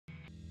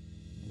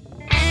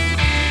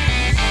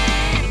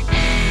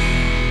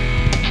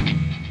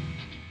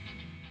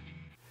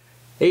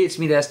Hey, it's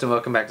me, Destin.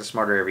 Welcome back to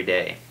Smarter Every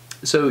Day.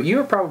 So you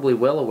are probably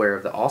well aware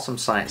of the awesome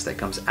science that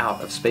comes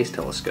out of space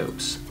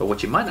telescopes, but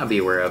what you might not be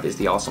aware of is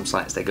the awesome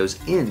science that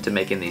goes into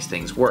making these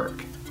things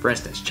work. For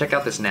instance, check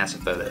out this NASA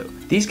photo.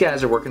 These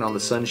guys are working on the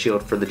sun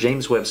shield for the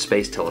James Webb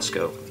Space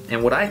Telescope,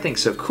 and what I think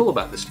is so cool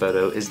about this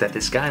photo is that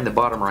this guy in the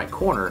bottom right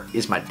corner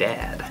is my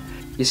dad.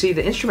 You see,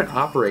 the instrument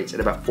operates at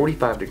about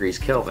 45 degrees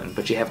Kelvin,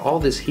 but you have all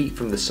this heat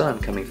from the sun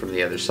coming from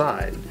the other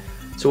side.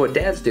 So what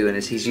Dad's doing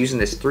is he's using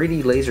this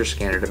 3D laser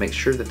scanner to make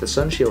sure that the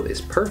sun shield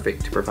is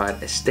perfect to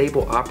provide a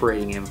stable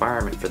operating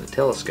environment for the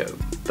telescope.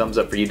 Thumbs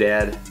up for you,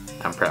 Dad.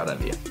 I'm proud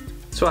of you.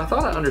 So I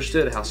thought I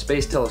understood how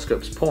space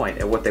telescopes point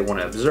at what they want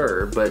to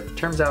observe, but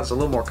turns out it's a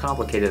little more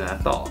complicated than I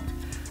thought.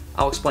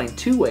 I'll explain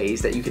two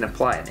ways that you can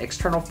apply an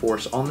external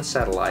force on the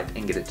satellite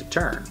and get it to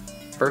turn.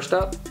 First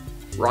up,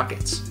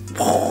 rockets.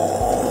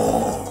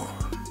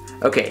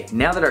 Okay,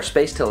 now that our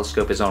space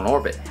telescope is on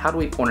orbit, how do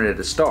we point it at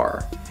a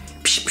star?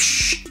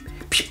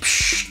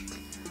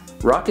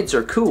 Rockets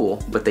are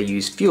cool, but they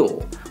use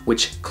fuel,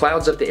 which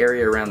clouds up the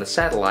area around the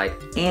satellite,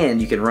 and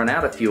you can run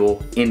out of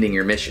fuel, ending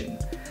your mission.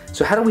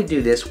 So how do we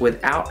do this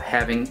without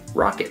having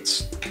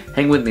rockets?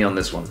 Hang with me on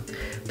this one.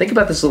 Think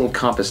about this little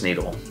compass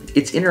needle.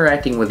 It's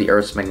interacting with the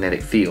Earth's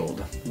magnetic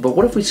field, but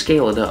what if we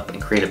scale it up and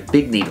create a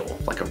big needle,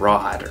 like a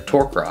rod or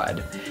torque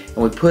rod, and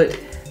we put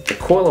a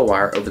coil of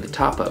wire over the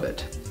top of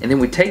it, and then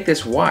we take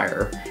this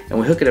wire and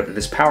we hook it up to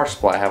this power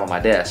supply I have on my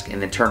desk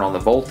and then turn on the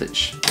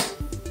voltage.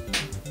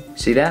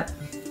 See that?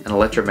 An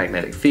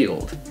electromagnetic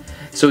field.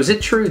 So is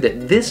it true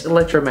that this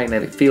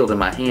electromagnetic field in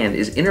my hand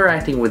is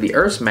interacting with the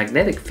Earth's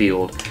magnetic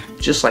field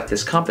just like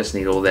this compass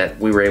needle that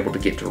we were able to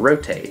get to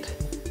rotate?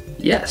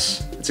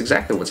 Yes, that's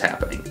exactly what's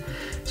happening.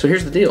 So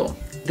here's the deal.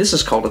 This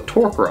is called a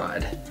torque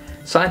rod.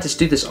 Scientists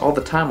do this all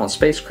the time on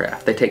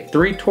spacecraft. They take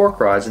 3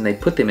 torque rods and they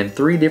put them in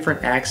 3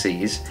 different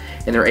axes,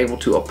 and they're able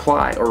to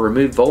apply or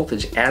remove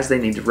voltage as they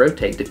need to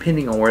rotate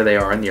depending on where they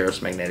are in the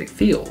Earth's magnetic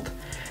field.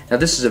 Now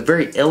this is a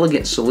very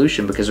elegant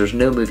solution because there's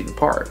no moving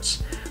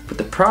parts, but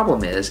the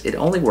problem is it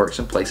only works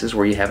in places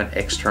where you have an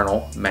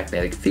external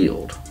magnetic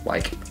field,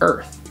 like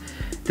Earth.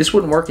 This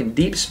wouldn't work in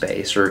deep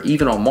space or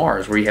even on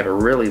Mars where you have a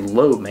really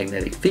low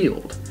magnetic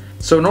field.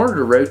 So in order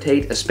to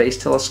rotate a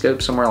space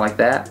telescope somewhere like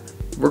that,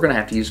 we're going to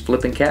have to use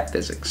flipping cat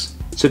physics.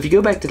 So if you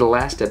go back to the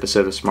last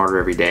episode of Smarter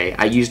Every Day,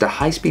 I used a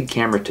high-speed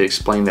camera to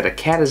explain that a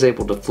cat is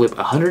able to flip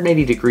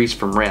 180 degrees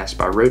from rest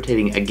by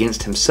rotating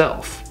against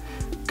himself.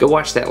 Go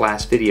watch that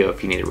last video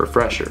if you need a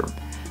refresher.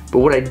 But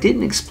what I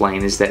didn't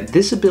explain is that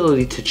this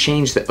ability to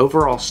change the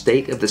overall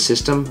state of the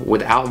system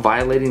without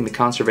violating the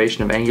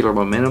conservation of angular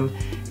momentum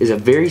is a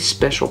very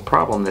special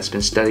problem that's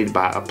been studied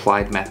by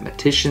applied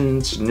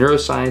mathematicians,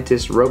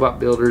 neuroscientists, robot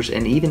builders,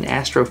 and even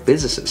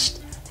astrophysicists.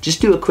 Just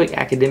do a quick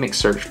academic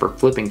search for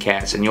flipping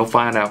cats and you'll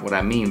find out what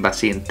I mean by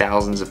seeing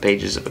thousands of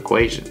pages of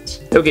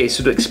equations. Okay,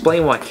 so to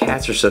explain why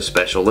cats are so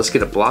special, let's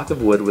get a block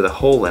of wood with a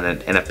hole in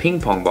it and a ping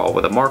pong ball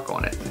with a mark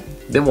on it.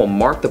 Then we'll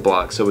mark the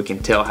block so we can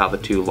tell how the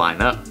two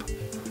line up.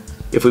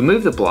 If we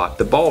move the block,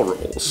 the ball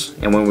rolls,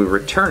 and when we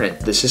return it,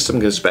 the system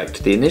goes back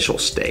to the initial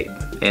state.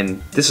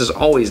 And this is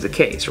always the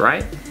case,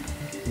 right?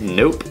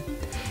 Nope.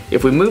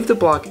 If we move the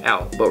block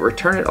out but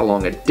return it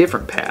along a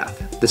different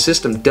path, the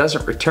system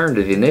doesn't return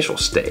to the initial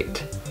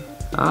state.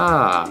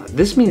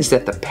 This means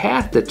that the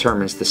path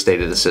determines the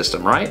state of the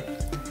system, right?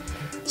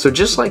 So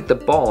just like the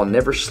ball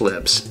never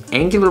slips,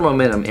 angular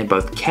momentum in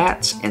both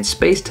cats and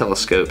space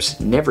telescopes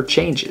never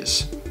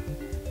changes.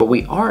 But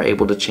we are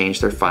able to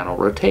change their final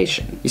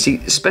rotation. You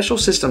see, special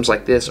systems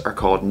like this are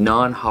called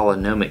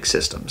non-holonomic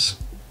systems.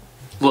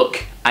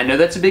 Look, I know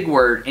that's a big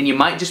word, and you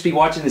might just be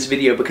watching this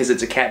video because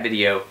it's a cat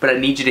video, but I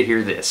need you to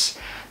hear this.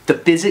 The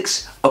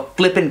physics of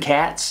flipping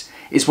cats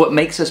is what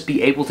makes us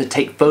be able to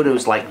take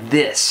photos like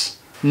this.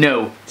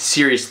 No,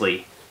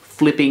 seriously,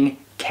 flipping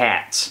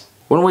cats.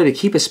 One way to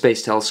keep a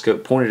space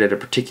telescope pointed at a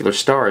particular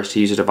star is to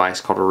use a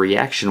device called a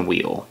reaction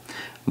wheel.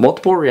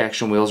 Multiple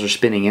reaction wheels are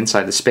spinning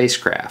inside the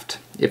spacecraft.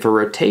 If a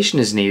rotation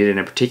is needed in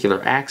a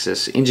particular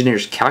axis,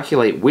 engineers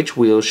calculate which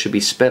wheels should be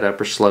sped up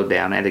or slowed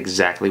down at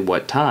exactly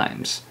what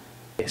times.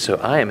 So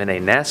I am in a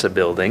NASA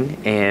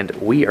building and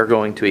we are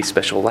going to a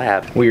special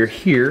lab. We are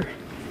here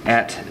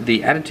at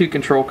the Attitude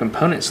Control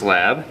Components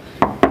Lab,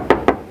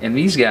 and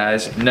these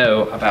guys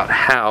know about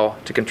how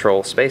to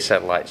control space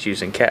satellites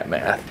using cat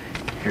math.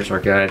 Here's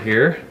our guide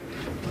here.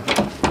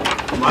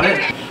 Come on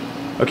in.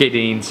 Okay,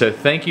 Dean, so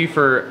thank you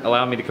for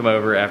allowing me to come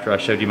over after I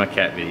showed you my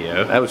cat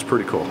video. That was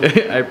pretty cool.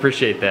 I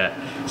appreciate that.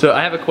 So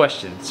I have a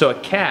question. So a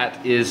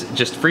cat is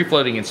just free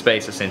floating in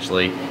space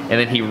essentially, and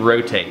then he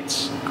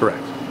rotates.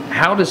 Correct.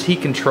 How does he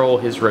control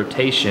his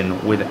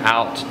rotation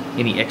without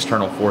any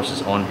external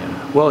forces on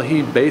him? Well,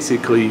 he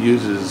basically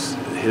uses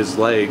his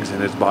legs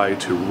and his body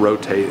to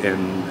rotate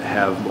and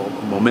have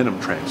momentum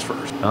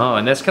transfers. Oh,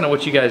 and that's kind of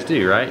what you guys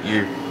do, right?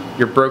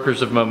 You're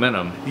brokers of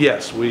momentum.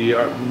 Yes, we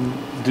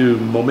do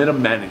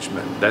momentum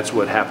management. That's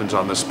what happens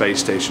on the space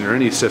station or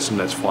any system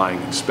that's flying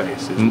in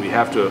space. Is we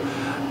have to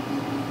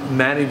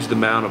manage the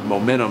amount of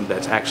momentum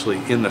that's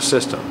actually in the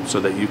system so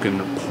that you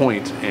can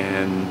point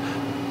and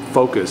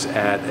focus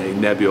at a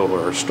nebula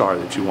or a star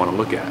that you want to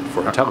look at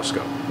for a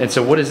telescope. And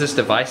so what is this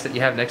device that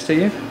you have next to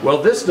you?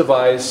 Well, this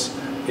device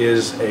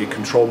is a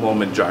control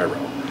moment gyro.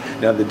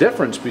 Now the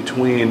difference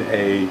between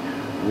a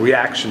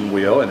reaction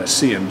wheel and a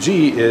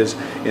CMG is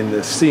in the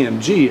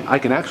CMG I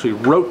can actually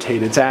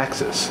rotate its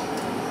axis.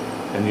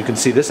 And you can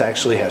see this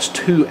actually has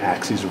 2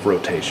 axes of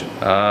rotation.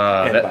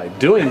 And by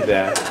doing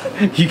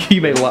that...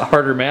 you made a lot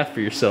harder math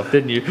for yourself,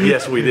 didn't you?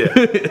 Yes, we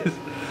did.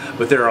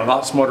 But there are a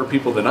lot smarter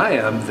people than I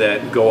am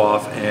that go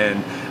off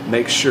and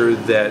make sure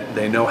that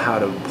they know how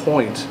to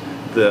point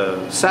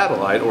the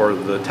satellite or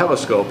the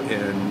telescope,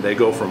 and they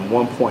go from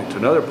one point to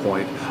another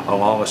point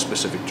along a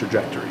specific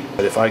trajectory.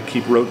 But if I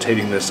keep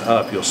rotating this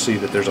up, you'll see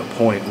that there's a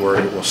point where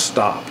it will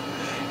stop.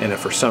 And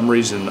if for some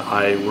reason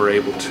I were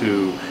able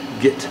to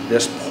get to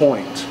this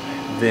point,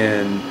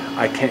 then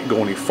I can't go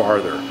any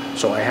farther.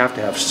 So I have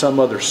to have some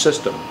other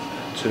system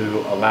to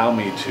allow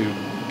me to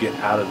get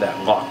out of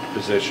that locked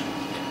position.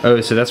 Oh,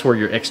 so that's where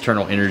your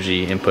external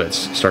energy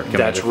inputs start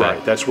coming into effect. That's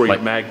right. That's where your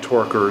mag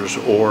torquers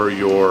or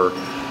your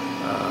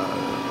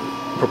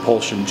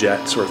propulsion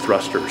jets or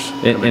thrusters.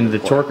 And the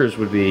torquers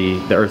would be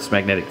the Earth's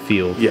magnetic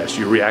field. Yes,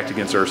 you react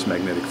against Earth's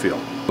magnetic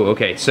field.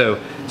 Okay, so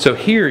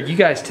here you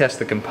guys test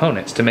the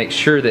components to make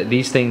sure that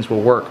these things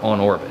will work on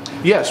orbit.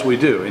 Yes, we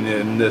do. And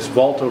in this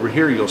vault over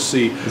here, you'll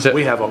see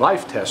we have a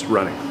life test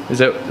running. Is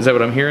that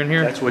what I'm hearing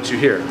here? That's what you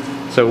hear.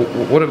 So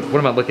what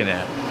am I looking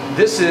at?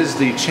 This is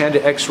the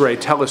Chanda X-ray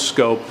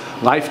telescope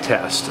life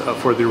test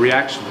for the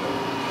reaction wheel.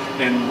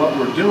 And what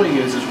we're doing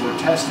is we're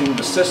testing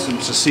the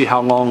systems to see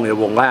how long it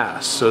will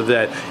last, so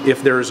that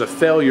if there is a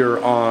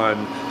failure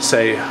on,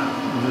 say,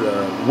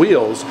 the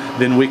wheels,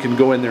 then we can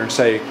go in there and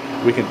say,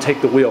 we can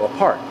take the wheel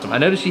apart. I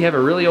noticed you have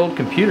a really old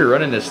computer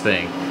running this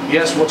thing.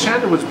 Yes, well,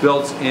 Chanda was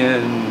built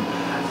in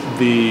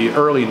the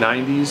early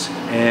 90s,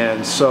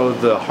 and so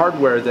the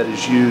hardware that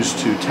is used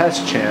to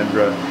test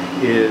Chandra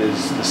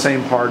is the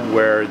same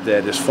hardware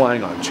that is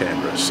flying on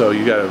Chandra. So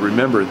you got to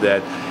remember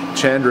that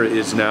Chandra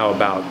is now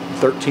about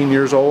 13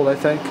 years old, I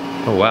think.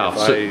 Oh wow!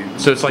 So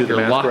it's like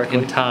you're locked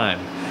in time.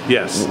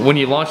 Yes. When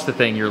you launch the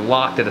thing, you're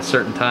locked at a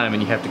certain time,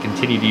 and you have to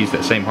continue to use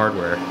that same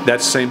hardware.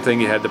 That's the same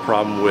thing you had the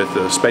problem with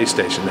the space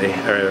station,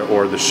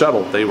 or the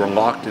shuttle. They were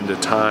locked into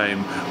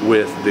time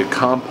with the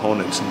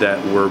components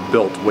that were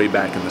built way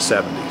back in the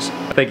 70s.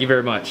 Thank you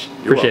very much.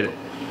 You're Appreciate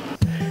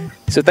welcome.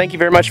 it. So thank you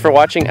very much for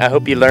watching. I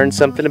hope you learned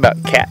something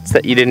about cats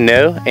that you didn't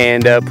know,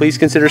 and please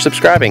consider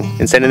subscribing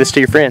and sending this to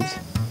your friends.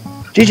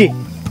 Gigi,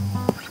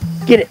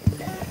 get it.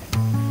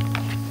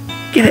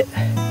 Get it.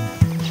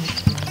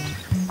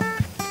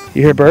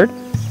 You hear a bird?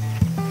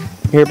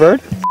 You hear a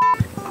bird?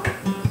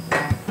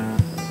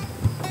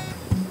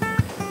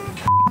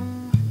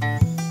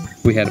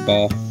 We had a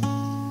ball.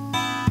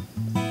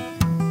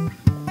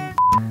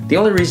 The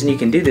only reason you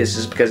can do this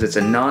is because it's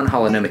a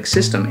non-holonomic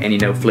system and you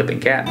know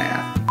flipping cat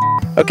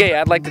math. Okay,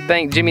 I'd like to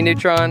thank Jimmy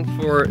Neutron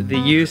for the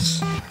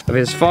use of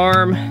his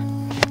farm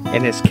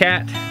and his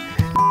cat.